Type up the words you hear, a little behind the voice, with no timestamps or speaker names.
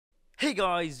Hey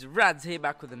guys, Rads here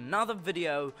back with another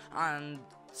video, and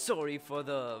sorry for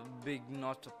the big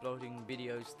not uploading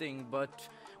videos thing, but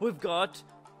we've got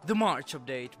the March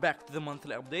update, back to the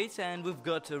monthly updates, and we've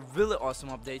got a really awesome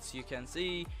updates. You can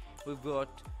see we've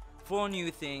got 4 new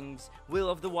things: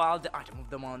 Wheel of the Wild, the item of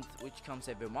the month, which comes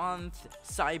every month,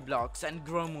 side blocks, and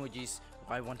GrowMojis.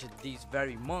 I wanted these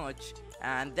very much,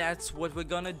 and that's what we're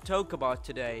gonna talk about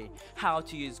today: how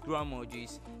to use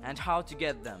GrowMojis and how to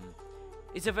get them.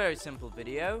 It's a very simple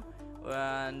video,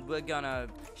 and we're gonna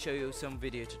show you some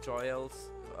video tutorials.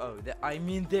 There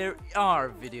are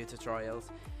video tutorials.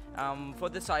 For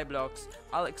the side blocks,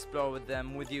 I'll explore with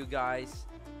them with you guys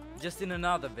just in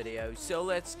another video. So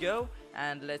let's go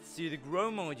and let's see the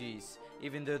GrowMojis.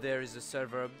 Even though there is a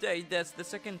server update, that's the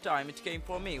second time it came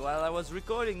for me while I was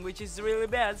recording, which is really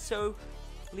bad. So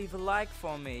leave a like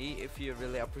for me if you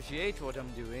really appreciate what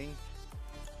I'm doing,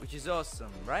 which is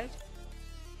awesome, right?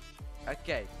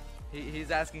 Okay, he's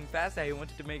asking faster. He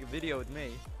wanted to make a video with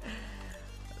me.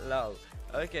 Lol.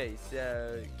 Okay,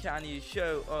 so can you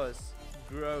show us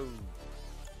GrowMojis?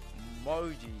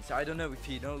 I don't know if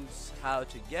he knows how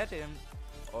to get him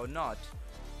or not.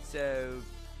 So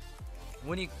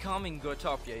when you come in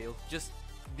Growtopia, you'll just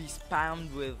be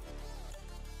spammed with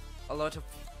a lot of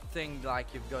things,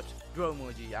 like you've got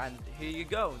GrowMoji, and here you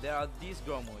go. There are these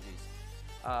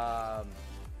GrowMojis.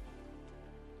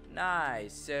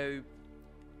 Nice. So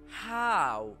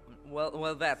how?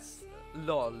 Well, that's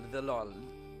lol.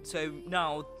 So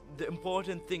now the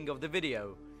important thing of the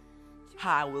video: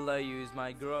 how will I use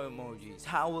my GrowMojis?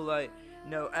 How will I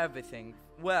know everything?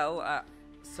 Well,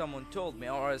 someone told me,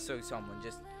 or I saw someone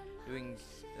just doing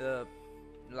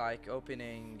like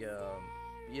opening,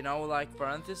 like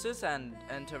parentheses and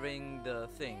entering the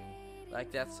thing,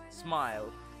 like that's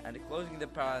smile, and closing the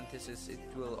parentheses, it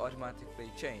will automatically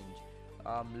change.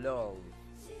 Lol.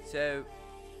 So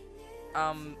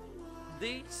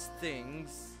these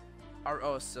things are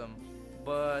awesome,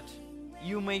 but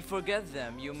you may forget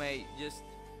them. You may just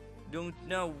don't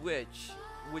know which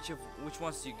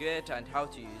ones you get and how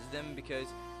to use them, because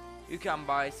you can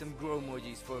buy some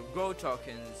GrowMojis for grow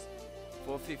tokens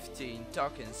for 15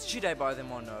 tokens. Should I buy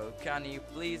them or no? Can you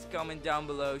please comment down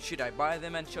below? Should I buy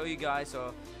them and show you guys,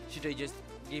 or should I just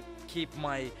keep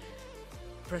my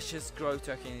precious grow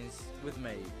tokens with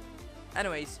me?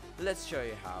 Anyways, let's show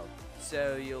you how.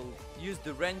 So you'll use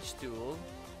the wrench tool.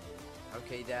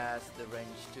 Okay, that's the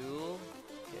wrench tool.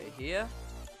 Okay, here,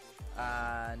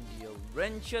 and you'll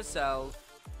wrench yourself.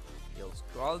 You'll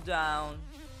scroll down,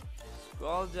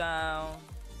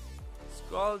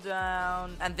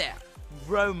 and there,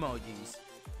 GrowMojis.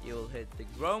 You'll hit the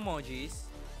GrowMojis,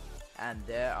 and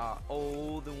there are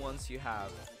all the ones you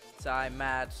have: Sigh,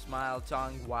 Mad, Smile,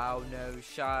 Tongue, Wow, No,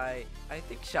 Shy. I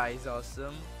think Shy is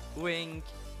awesome. Wink,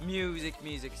 Music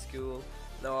is cool.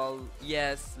 Lol,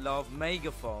 Yes, Love,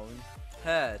 Megaphone,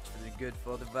 Hurt, good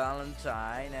for the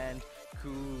Valentine, and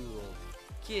Cool,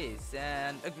 Kiss,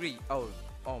 and Agree.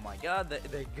 Oh my god,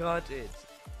 they got it.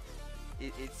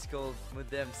 It's called with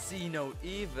them See No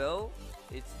Evil.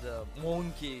 It's the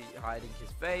monkey hiding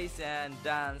his face, and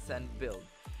Dance and Build.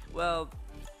 Well,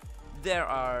 there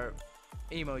are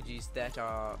emojis that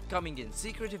are coming in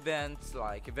secret events,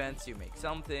 like events you make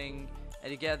something and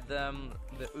you get them: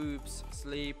 the Oops,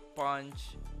 Sleep,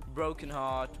 Punch, Broken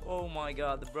Heart. Oh my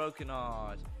god, the Broken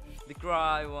Heart, the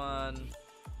Cry one.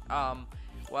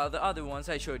 While the other ones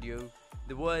I showed you,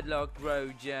 the Wordlock, Grow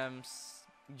Gems,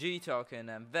 G token,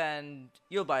 and Vend,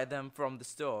 you'll buy them from the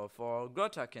store for Grow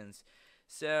tokens.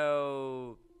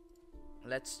 So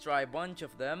let's try a bunch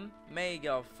of them.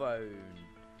 Megaphone.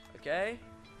 Okay.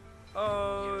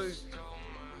 Oh,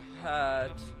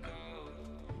 Hurt.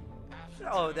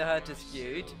 Oh, the Hurt is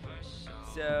cute.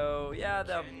 So yeah,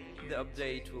 the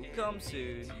update will come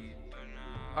soon.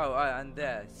 Oh, and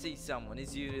there, see, someone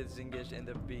is using it in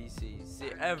the PC.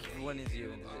 See, everyone is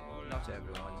using it. Not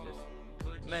everyone,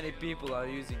 just many people are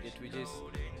using it, which is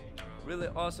really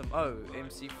awesome. Oh,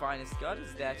 MC Finest God,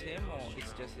 is that him, or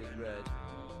it's just his word?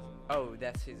 Oh,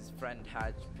 that's his friend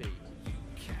Haj P.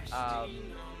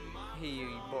 He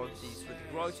bought these with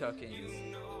grow tokens.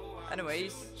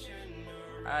 Anyways,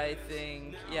 I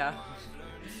think, yeah,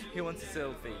 he wants a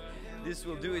selfie. This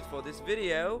will do it for this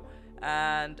video,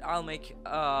 and I'll make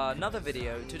another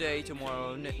video today,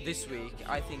 tomorrow, this week.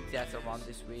 I think that's around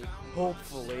this week,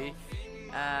 hopefully,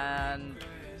 and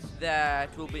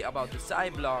that will be about the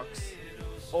side blocks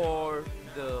or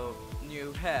the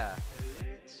new hair.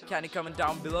 Can you comment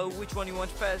down below which one you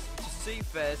want first to see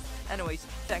first? Anyways,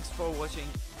 thanks for watching.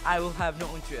 I will have no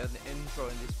intro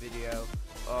in this video,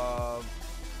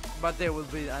 but there will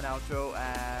be an outro,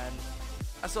 and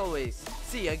as always,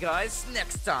 See ya guys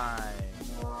next time.